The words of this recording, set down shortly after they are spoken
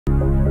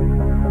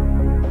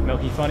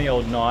Melky, funny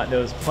old night.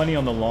 There was plenty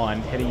on the line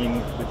heading in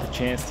with the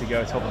chance to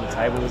go top of the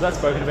table. Was that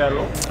spoken about at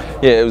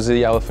all? Yeah, it was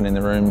the elephant in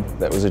the room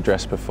that was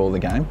addressed before the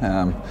game.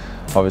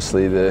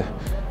 Obviously the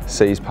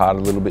seas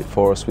parted a little bit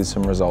for us with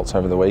some results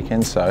over the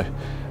weekend, so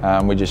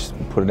we just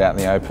put it out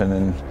in the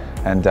open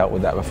and dealt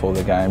with that before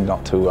the game,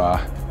 not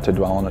to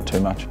dwell on it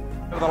too much.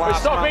 We're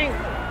stopping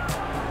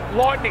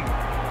lightning.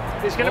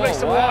 There's going to be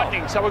some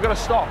lightning, so we've got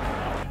to stop.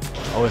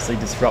 Obviously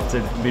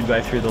disrupted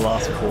midway through the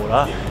last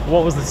quarter.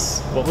 What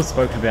was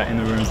spoken about in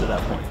the rooms at that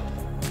point?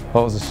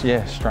 Well, it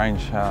was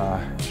strange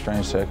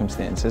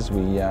circumstances.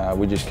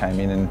 We just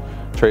came in and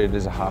treated it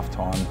as a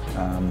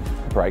half-time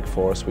break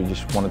for us. We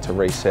just wanted to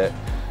reset,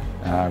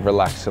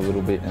 relax a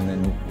little bit, and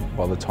then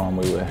by the time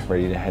we were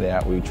ready to head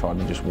out, we tried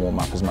to just warm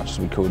up as much as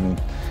we could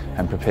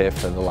and prepare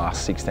for the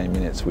last 16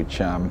 minutes, which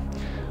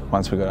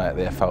once we got out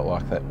there felt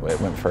like that it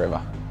went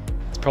forever.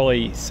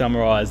 Probably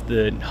summarised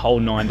the whole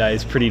 9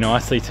 days pretty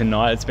nicely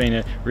tonight. It's been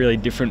a really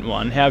different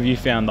one. How have you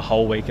found the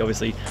whole week?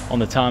 Obviously on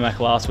the tarmac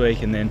last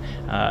week and then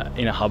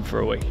in a hub for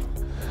a week.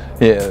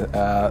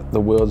 Yeah, the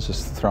world's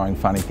just throwing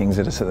funny things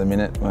at us at the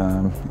minute.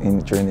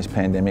 During this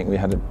pandemic, we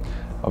had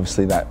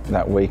obviously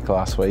that week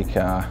last week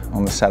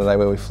on the Saturday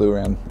where we flew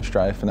around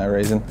Australia for no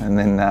reason, and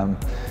then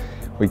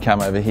we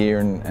come over here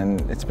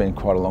and it's been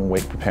quite a long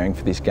week preparing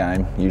for this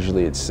game.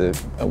 Usually it's a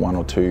 1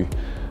 or 2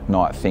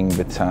 night thing,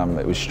 but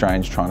it was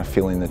strange trying to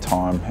fill in the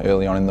time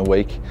early on in the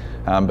week,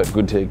 but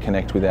good to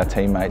connect with our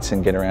teammates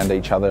and get around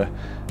each other.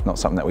 Not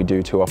something that we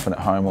do too often at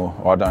home, or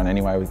I don't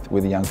anyway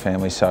with a young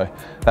family, so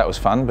that was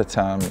fun. But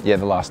yeah,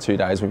 the last 2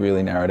 days we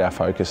really narrowed our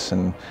focus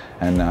and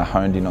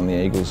honed in on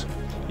the Eagles.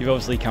 You've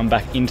obviously come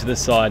back into the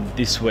side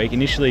this week,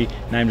 initially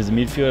named as a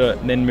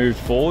midfielder, then moved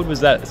forward. Was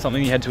that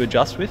something you had to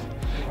adjust with?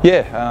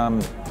 Yeah,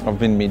 I've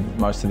been mid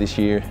most of this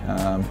year,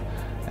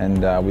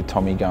 and with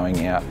Tommy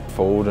going out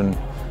forward, and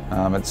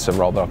it's a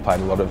role that I've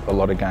played a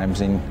lot of games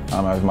in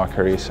over my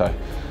career. So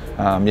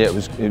yeah, it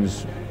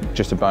was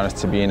just a bonus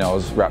to be in. I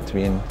was rapt to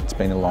be in. It's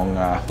been a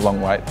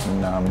long wait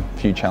and a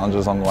few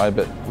challenges along the way,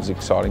 but it was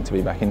exciting to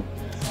be back in.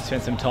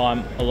 Spent some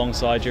time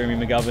alongside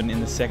Jeremy McGovern in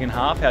the second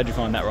half. How did you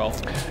find that role?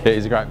 Yeah,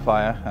 he's a great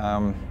player.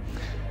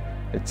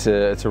 It's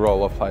a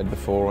role I've played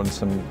before on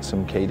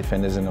some key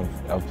defenders, and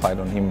I've played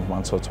on him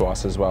once or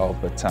twice as well.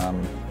 But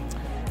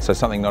so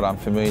something not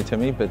unfamiliar to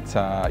me, but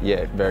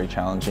yeah, very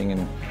challenging.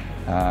 And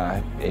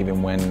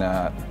even when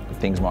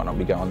things might not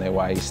be going their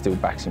way, he still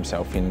backs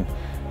himself in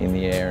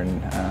the air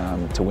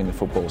and to win the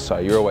football. So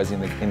you're always in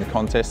the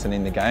contest and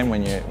in the game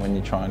when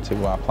you're trying to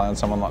play on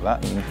someone like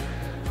that.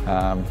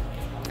 And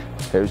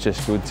it was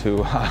just good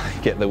to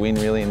get the win.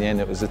 Really, in the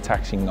end, it was a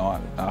taxing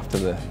night after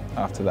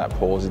that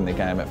pause in the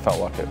game. It felt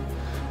like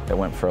it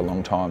went for a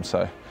long time.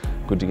 So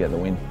good to get the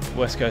win.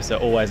 West Coast are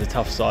always a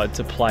tough side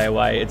to play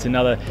away. It's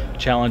another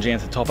challenge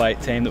against the top 8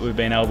 team that we've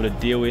been able to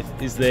deal with.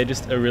 Is there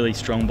just a really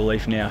strong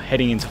belief now,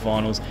 heading into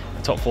finals,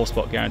 the top 4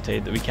 spot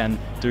guaranteed, that we can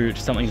do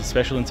something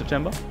special in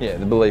September? Yeah,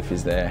 the belief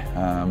is there.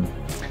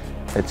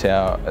 It's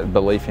our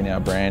belief in our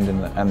brand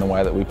and the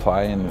way that we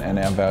play and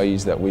our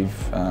values that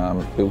we've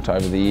built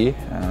over the year.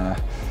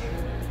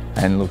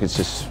 And look, it's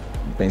just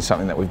been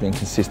something that we've been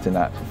consistent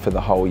at for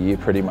the whole year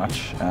pretty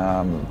much,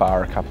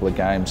 bar a couple of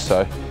games.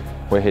 So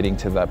we're heading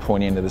to that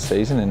pointy end of the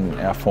season, and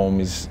our form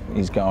is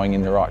going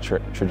in the right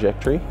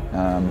trajectory,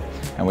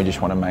 and we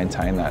just want to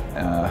maintain that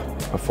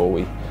before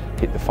we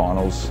hit the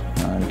finals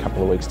in a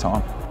couple of weeks'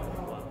 time.